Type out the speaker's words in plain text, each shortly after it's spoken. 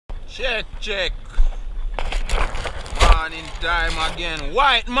Check, check. Morning time again.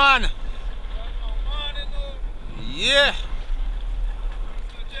 White man. Yeah.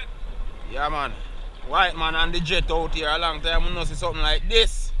 Yeah, man. White man and the jet out here a long time. We don't see something like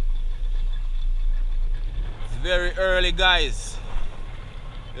this. It's very early, guys.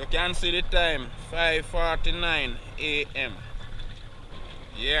 You can see the time. 5:49 a.m.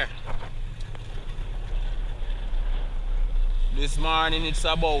 Yeah. This morning it's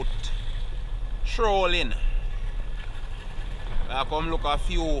about trolling. I come look a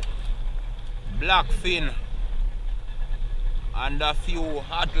few Blackfin and a few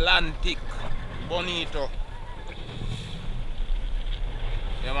Atlantic bonito.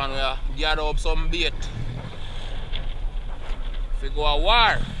 Yeah, man, we gather up some bait. If we go a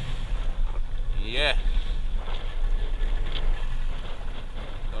war. Yeah.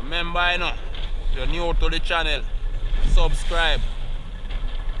 Remember, you know, if you're new to the channel, subscribe,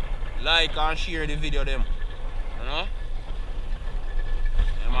 like and share the video them. You know?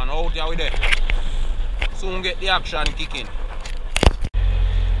 Yeah, man, out here with it. Soon get the action kicking.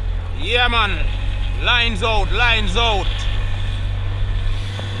 Yeah, man. Lines out, lines out.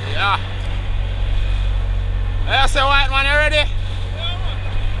 Yeah. Hey, say white man, you ready?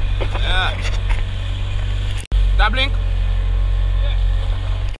 Yeah. That blink? Yeah.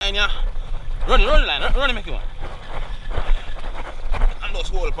 And yeah. Run the line, run it, make it one. And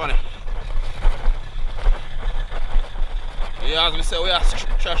just hold upon it. Yeah, as we say, we have to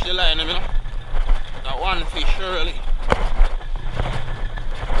trash the line, you know. That one fish early.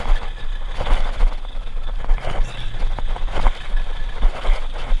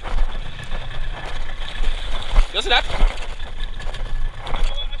 You see that?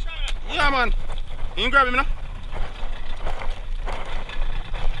 Yeah, man. You can grab him now.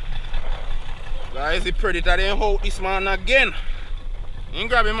 Guys, the predator didn't hold this man again. You can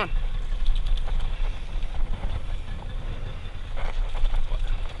grab him, man.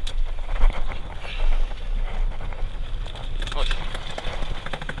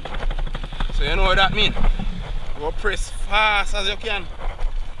 So you know what that means? Go press fast as you can.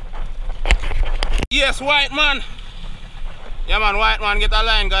 Yes, white man. Yeah, man, white man, get a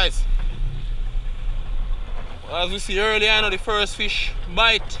line, guys. As we see earlier, you know, the first fish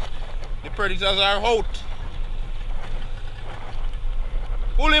bite. The predators are out.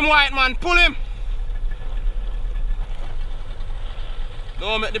 Pull him, white man, pull him.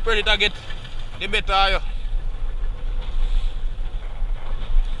 Don't make the predator get the better of you.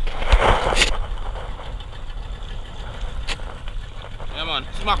 Yeah, man.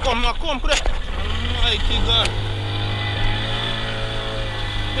 See, come, could it? Mighty God.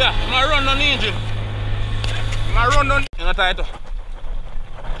 Yeah, I'm gonna run on the engine. I'm gonna run on. You're not tight. 2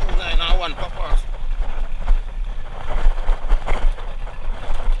 line and 1 papa.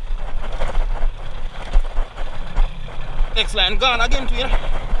 Next line gone again to you.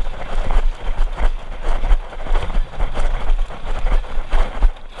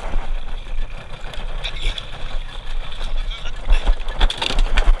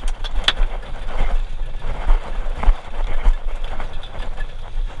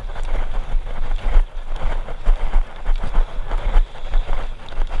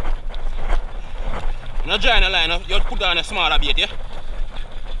 Now join the line, you put on a smaller bait, yeah?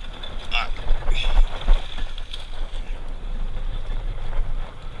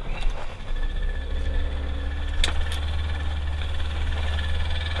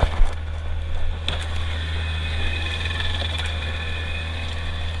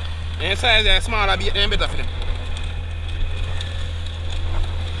 The size of a smaller bait, then better for them.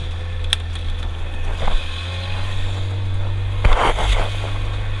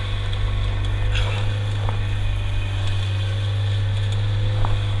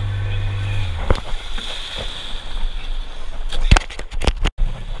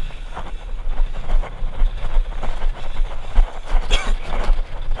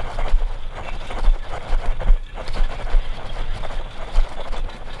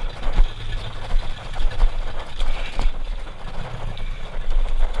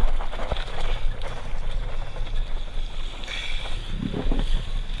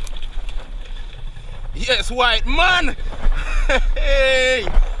 Yes, white man. Hey,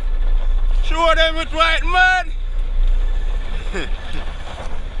 show them with white man.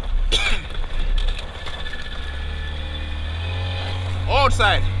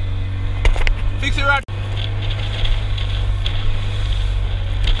 Outside. Fix it right.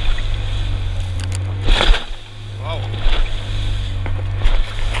 Wow.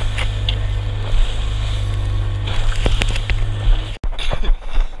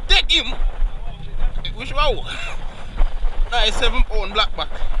 Take him. Which wow. Nice 7-pound blackback.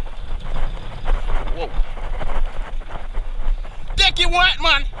 white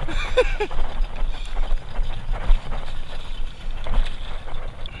man.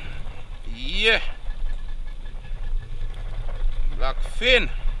 Yeah. Blackfin.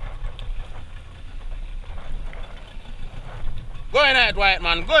 Go in it, white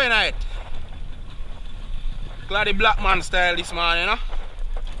man, go in it. Look like the black man style this morning, you know?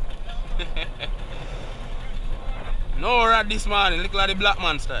 No rat this morning, look like the black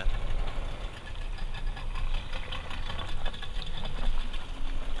man style.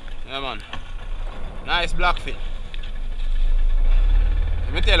 Yeah man. Nice blackfin.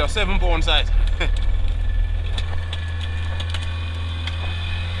 Let me tell you, 7 pound size.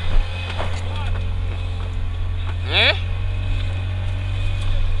 Eh?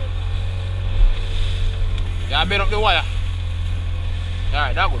 Yeah, bend up the wire.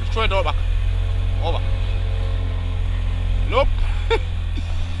 Alright, that good. Throw it out back. Over. Nope.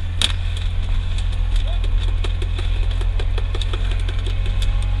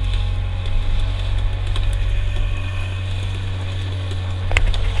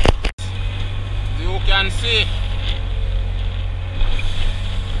 You can see.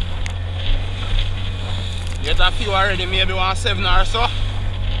 Get a few already, maybe 1.7 or so.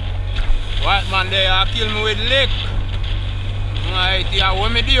 White man there kill me with lick. Right here,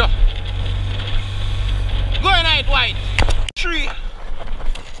 what me do? Go in it, white. 3.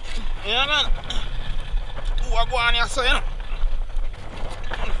 Yeah man. 2 are going here, so you know.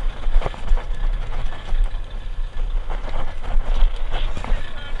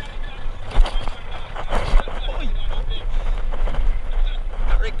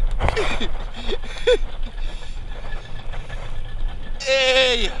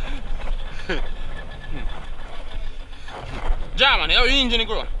 Hey! John man, how your engine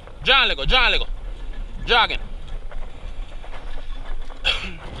grow? John Lego. Jogging.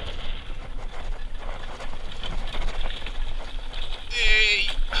 Hey!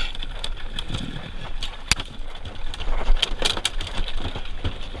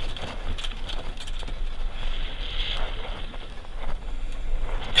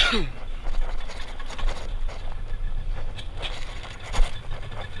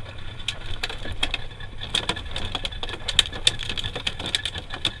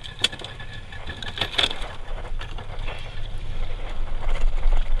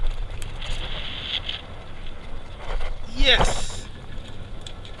 Yes.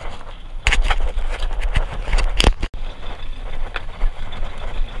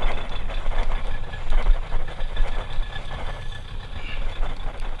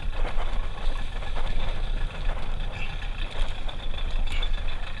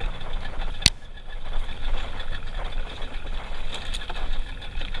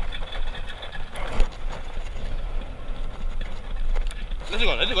 Let's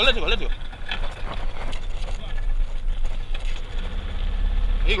go.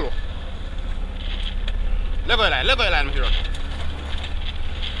 Eagle. Let go your line, Mr. Rod.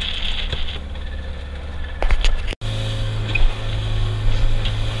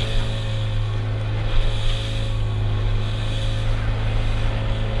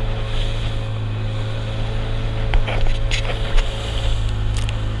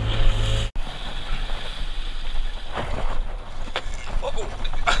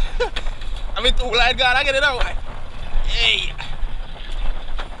 I'm in 2 light guard, I get it out. Hey.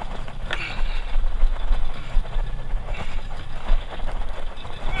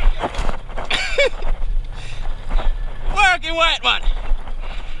 Working white man.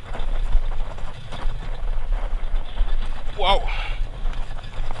 Wow.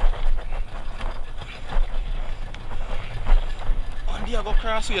 One day I go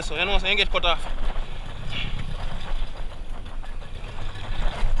cross here, so you know, so you get cut off.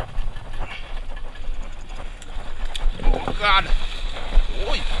 Oh God.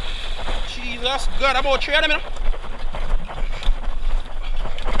 Oi. Jesus God, about 3 of them, you know.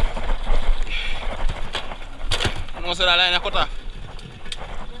 No say that line cut off.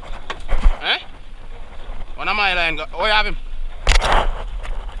 Eh? One of my line go. Oh, you have him.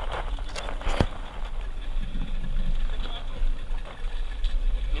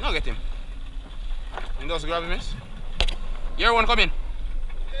 You don't get him. You just grab him, miss. Your one come in.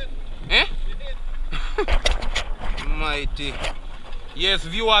 Eh? Mighty. Yes,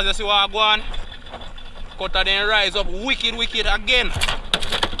 viewers, you see what I go on. Cutter then rise up wicked again.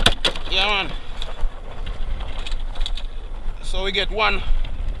 Yeah man. So we get 1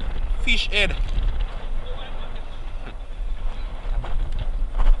 fish head.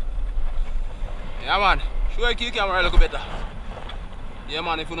 Yeah man, show you the camera a little better. Yeah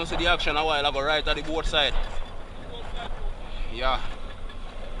man, if you don't see the action a while, I go right at the boat side. Yeah.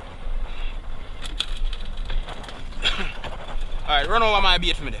 Alright. Alright, run over my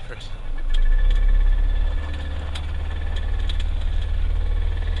bait for me there first.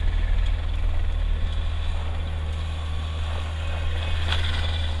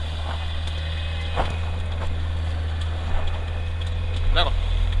 Let go.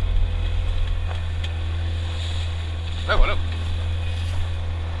 Let go, let go.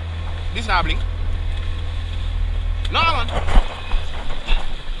 This not blink. No, man.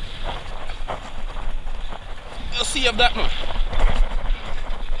 Let's see if that, man.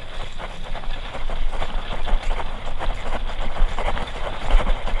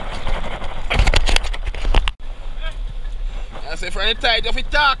 I say, for any tight, if you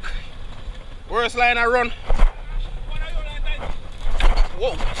talk, worst line I run.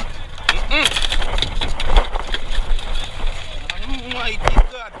 Whoa. Mighty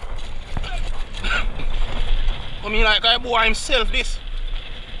God. I mean, like I boy himself this.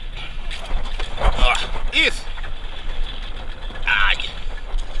 This.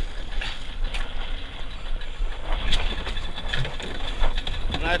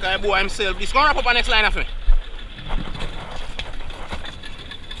 Like I boy himself this. Come wrap up our next line after me.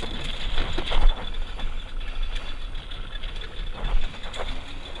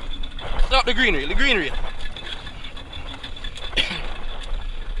 Stop the greenery, the greenery.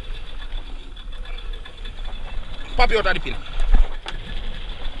 Pop you out of the pin.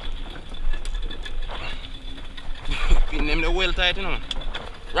 Pin them the well tight, you know, man.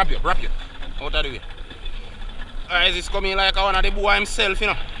 Wrap you, out of the way. Alright, this coming like one of the boy himself, you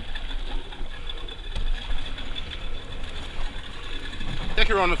know. Take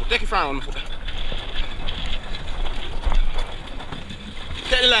it round my foot, take it from around my foot.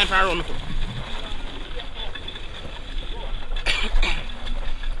 Take the line from around my foot.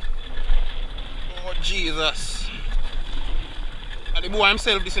 Oh Jesus. And the boy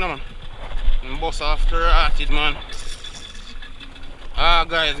himself this, you know, man. And bust after hearted, man. Ah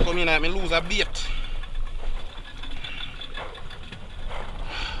guys, come in like me lose a bait.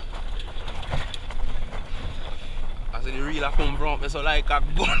 I see the reel a come from me so like a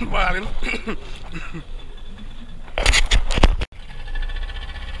gun ball, you know.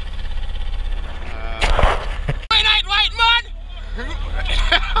 White man!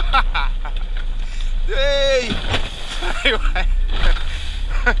 Hey! Sorry, white.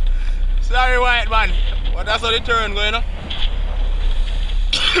 Sorry, white man. But that's how the turn going, you know.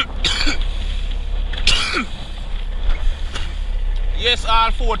 Yes,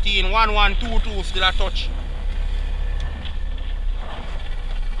 all 14, 1122 still a touch.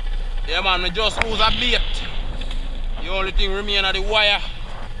 Yeah man, we just lose a bait. The only thing remain are the wire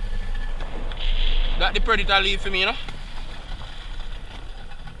that the predator leave for me, you know.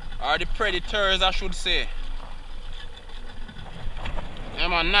 Or the predators, I should say. Yeah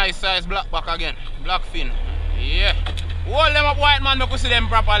man, nice size blackback again. Blackfin. Yeah. Hold them up, white man, make we see them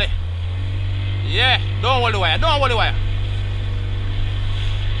properly. Yeah, don't hold the wire, don't hold the wire.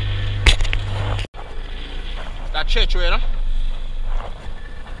 That church way, you know?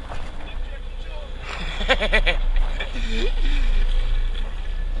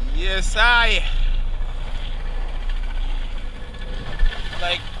 Yes, I.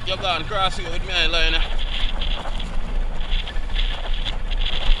 Like you're gone cross here with me line.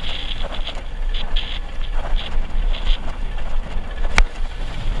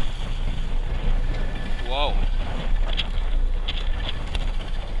 Wow.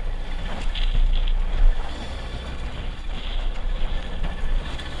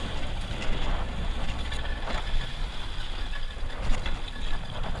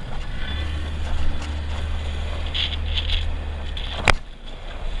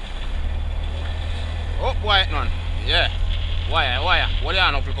 White man, yeah. Wire. What do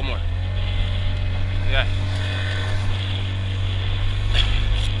you know for come on? Yeah.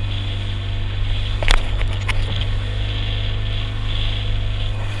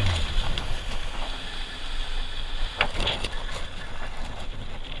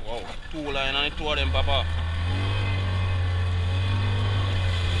 Wow, 2 line and 2 of them, papa.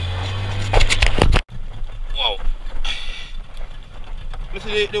 Wow. You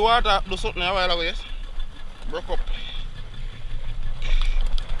see the water do something a while ago, yes? Broke up.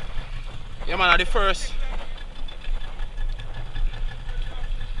 Yeah man, the first.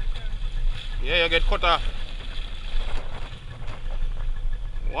 Yeah, you get cut off.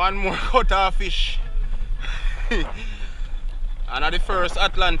 One more cut off fish. And at the first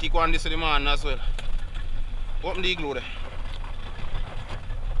Atlantic one this is the man as well. Open the igloo there.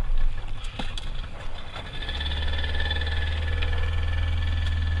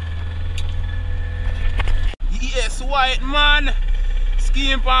 Yes, white man.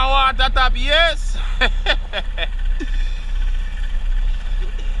 Scheme for water top, yes.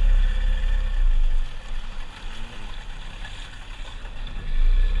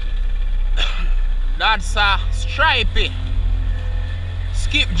 That's a stripey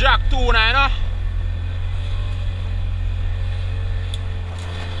skipjack tuna, you know.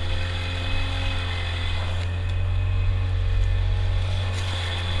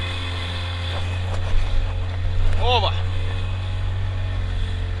 Over.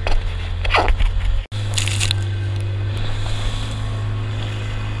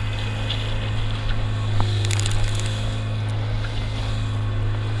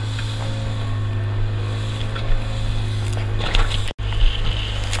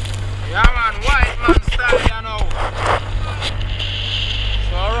 Yeah man, white man style, you know.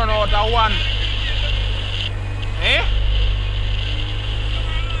 So I run out of one. Eh?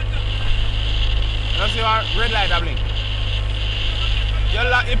 You see what red light a blink?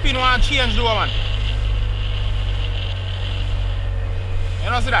 Your pin want change though, man. You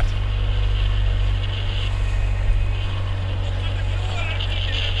don't see that?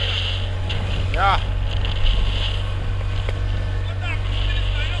 Yeah.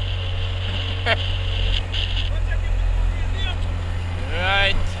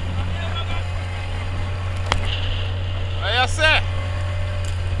 Right. What you say?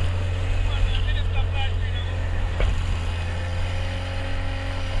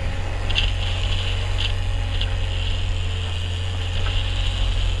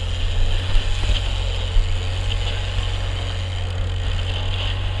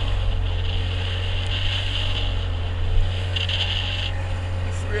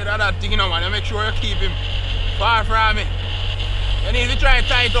 Afraid of that thing, you know, man. You make sure you keep him far from me. You need to try and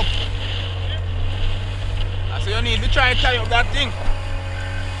tie it up. I say you need to try and tie up that thing.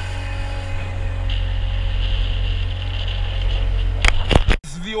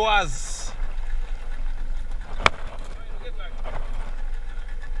 Viewers.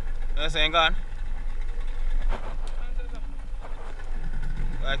 You saying gone?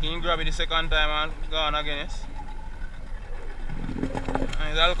 Like you grab it the second time and gone again, yes? And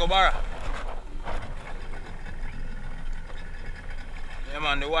it's Alcobara. Yeah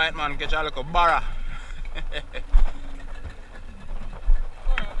man, the white man catch Alcobara.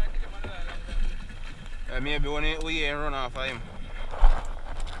 Yeah, maybe when we ain't run off of him.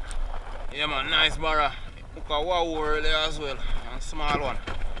 Yeah man, nice barra. Look at Wahoo earlier as well. And small one.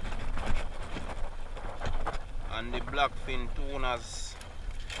 And the Blackfin tunas.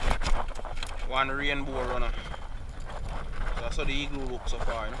 One rainbow runner. So that's how the igloo looks so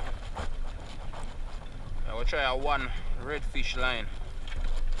far, you know. I will try a one redfish line.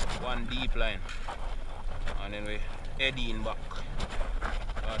 One deep line. And then we head in back.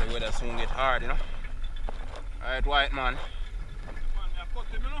 The weather soon get hard, you know. Alright, white man.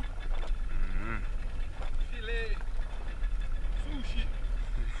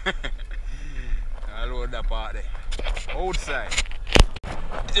 I'll load that part there. Outside.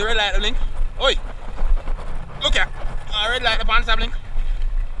 Is the red light blink? Oi! Look here! Red light upon the blink.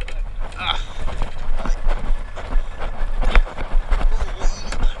 Ah.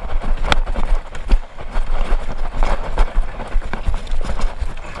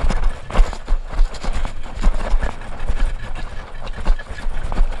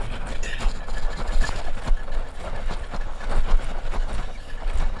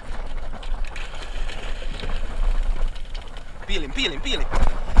 Peel him, peel him, peel him.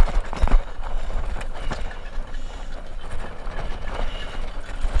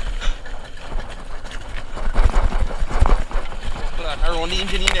 Around the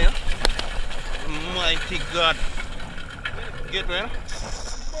engine in there. Mighty God. Get me,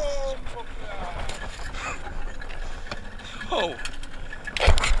 oh.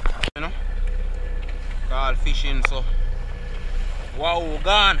 You know? Call fishing, so. Wow,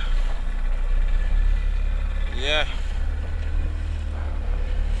 gone. Yeah.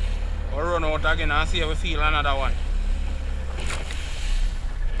 We'll run out again and see if we feel another one.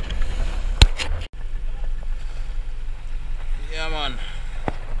 Yeah man.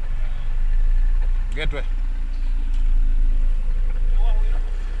 Get way.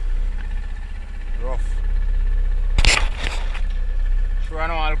 Rough. Sure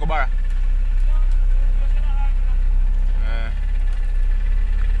no Alcobara.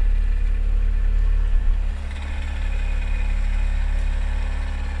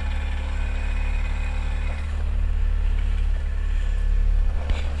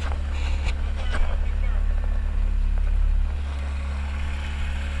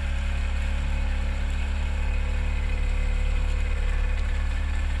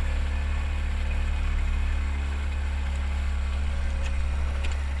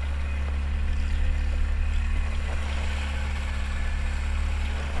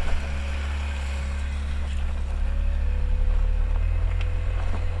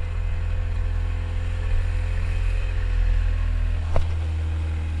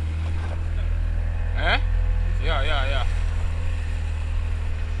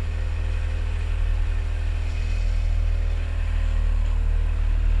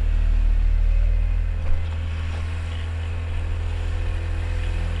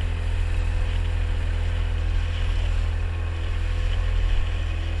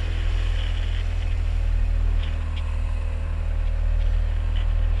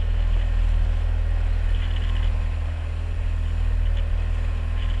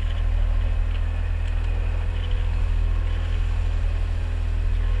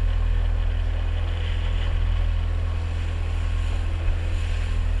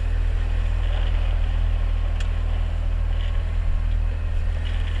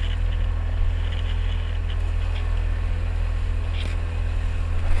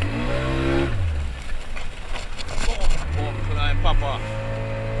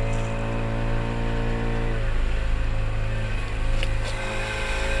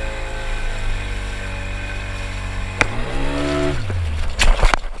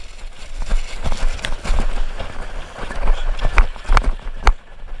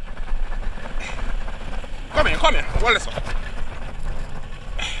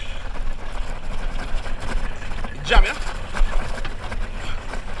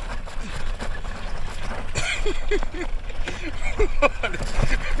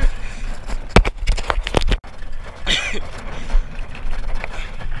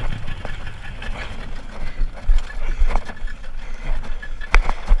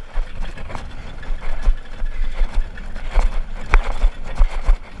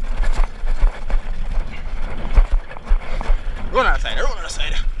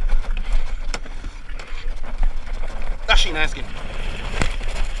 Dash in nice skin.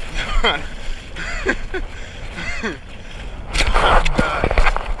 Hey.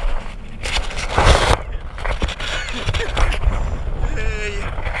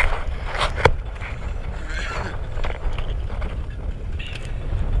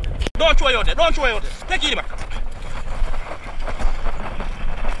 Don't throw it out there, don't throw it out there. Take it back.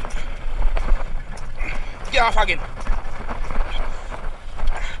 Get off again.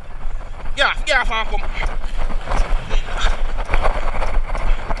 Get off and come.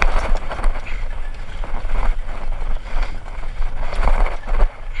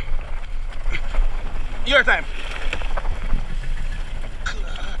 Your time.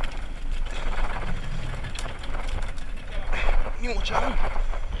 New channel.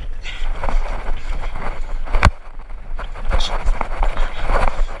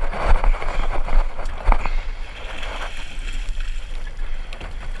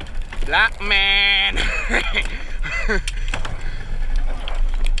 Black man.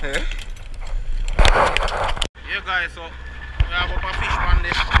 Hey. Yeah guys, so we have up a fish on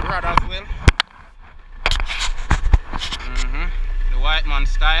this rod as well. The white man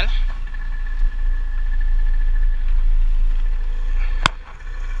style.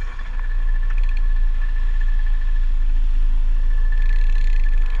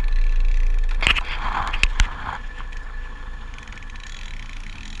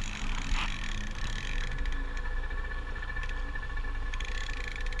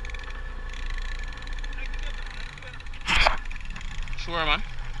 Sure man.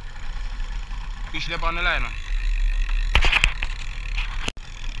 Fish up on the line man.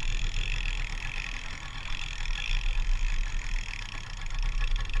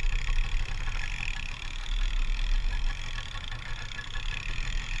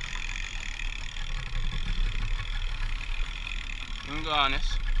 Gone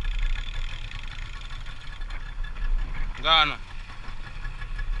is. Gone.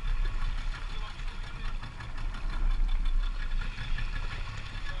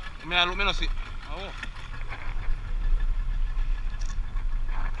 Me no see. Oh.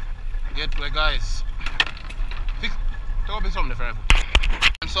 Get to it guys. Fix. Talk me something for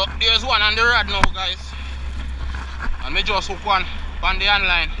and so there's one on the rod now guys. And me just hook one on the hand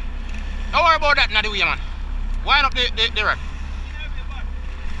line. Don't worry about that in the way man. Wind up the rod.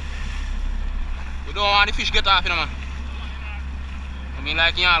 We don't want the fish get off, you know, man. I mean,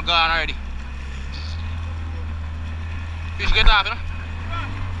 like, you all gone already. Fish get off, you know.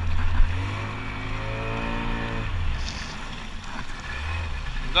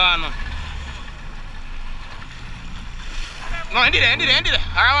 Gone, man. No, end it.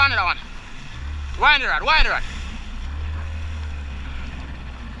 Alright, wind that one. Wind the rod.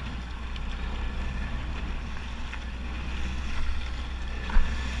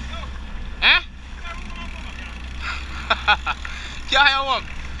 Yeah, I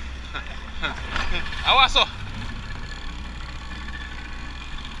How was so?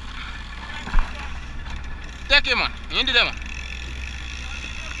 Take him, man. You did it, man.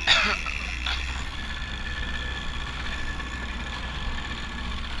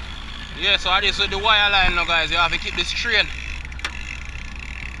 Yeah, so this is the wire line now, guys. You have to keep this straight.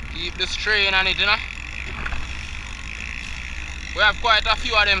 Keep the strain on it, you know. We have quite a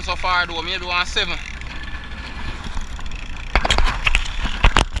few of them so far, though. Maybe 7.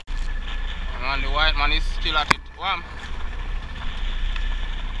 And the white man is still at it. Wham.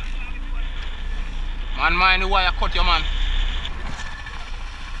 Man, mind the wire cut your man.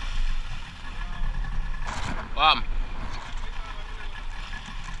 Wham.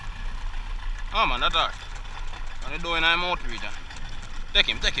 Oh man, that's hard. What are you doing? I'm out with you. Take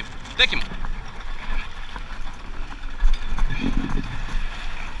him.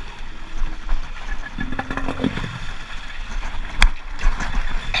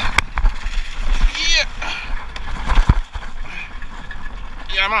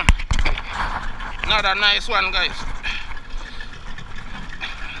 Yeah man. Another nice one, guys.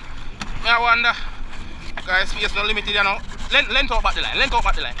 I wonder, guys, space not limited, you know. Length out back the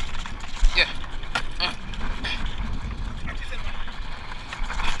line. Yeah.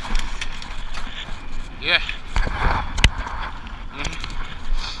 Yeah.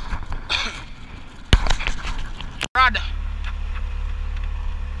 Rod.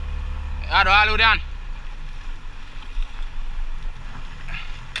 All down.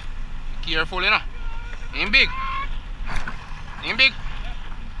 Careful, you know. Ain't big.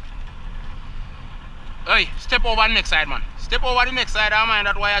 Hey, step over the next side, man. Step over the next side, I mind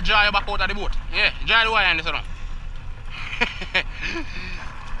that wire draw you back out of the boat. Yeah, draw the wire in this one.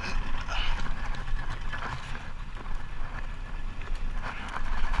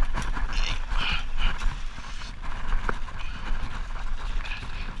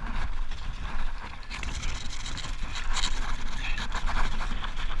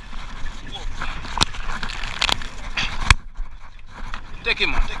 Take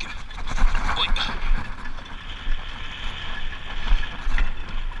him, man, take him. Oi.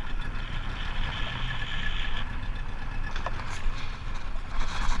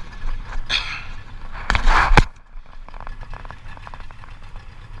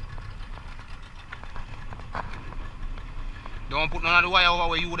 Don't put none of the wire over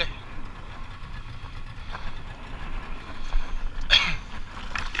where you there.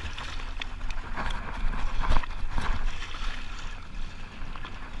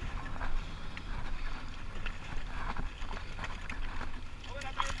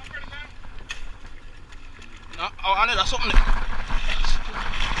 I need something there.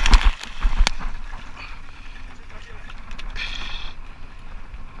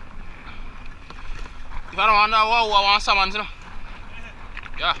 If I don't want that Wahoo, I want salmon, you know.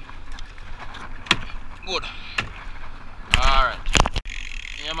 Yeah. Good. Alright.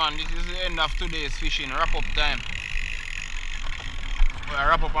 Yeah man, this is the end of today's fishing. Wrap up time. We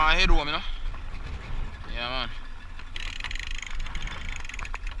wrap up on head home, you know. Yeah man.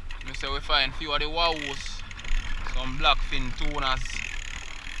 Me say we find few of the Wahoos, some Blackfin tunas,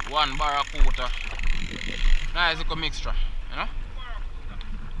 one barracuda. Nice little mixture, you know.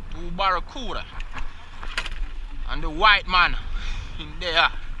 2 barracuda. And the white man in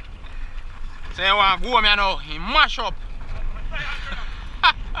there. Say you want to go me now, he mash up.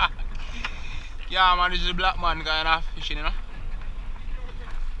 Yeah man, this is the black man kind of fishing, you know.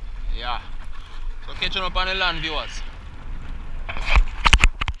 Yeah. So catching up on the land, viewers.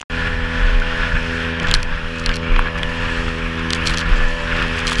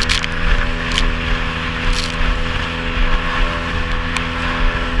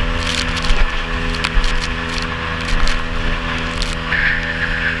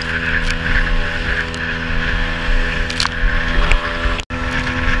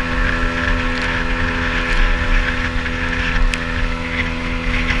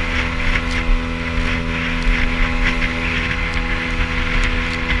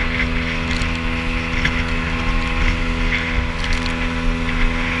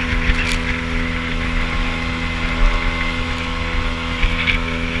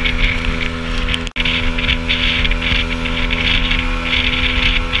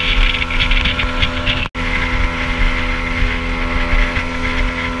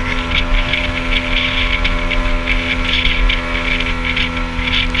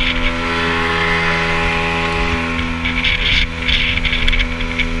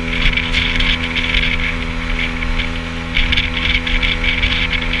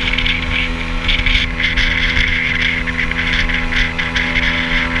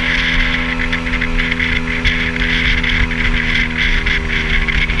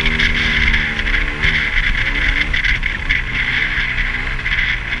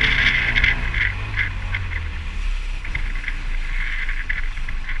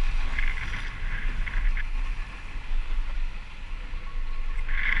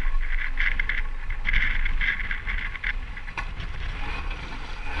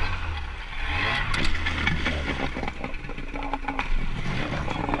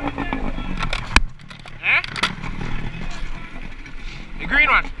 Green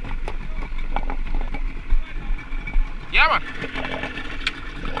one. Yeah, man.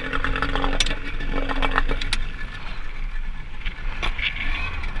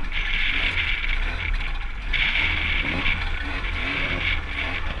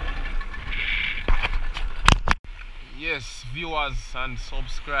 Yes, viewers and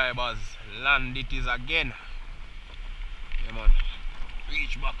subscribers, land it is again. Yeah, man.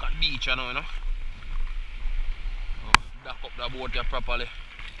 Reach back at beach, you know. Back up the boat here properly.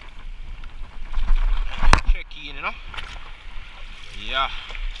 Check in, you know. Yeah.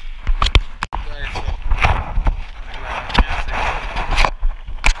 Guys,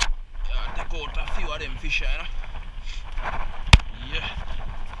 yeah, take out a few of them fish, you know. Yeah.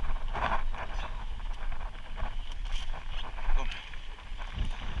 Come.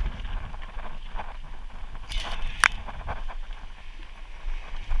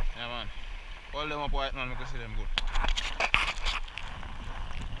 Yeah, man. Hold them up right now, you can see them good.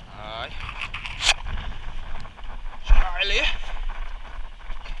 Aye. Charlie.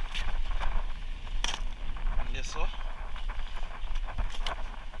 Yes, sir.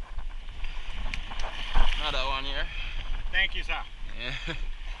 Another one here. Thank you, sir. Yeah.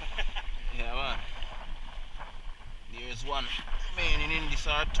 Yeah, man. There's one remaining in this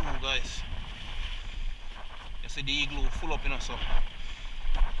R2, guys. You see the igloo full up, you know, so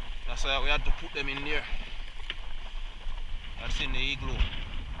that's why we had to put them in there. That's in the igloo.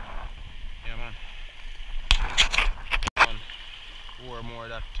 Yeah, man. One, 4 more of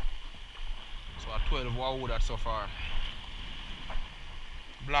that. So 12 Wahoo that so far.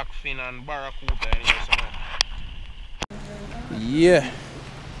 Blackfin and barracuda in here somewhere. Yeah.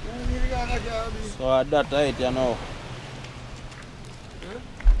 So at that height, you know.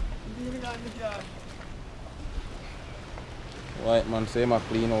 White man say I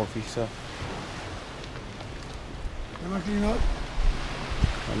clean out fish, sir. You clean out?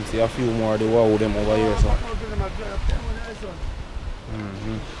 And see a few more of the Wahoo them over here, sir.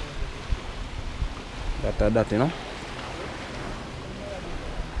 That, you know.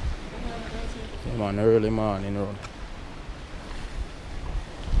 Yeah, man, early morning run.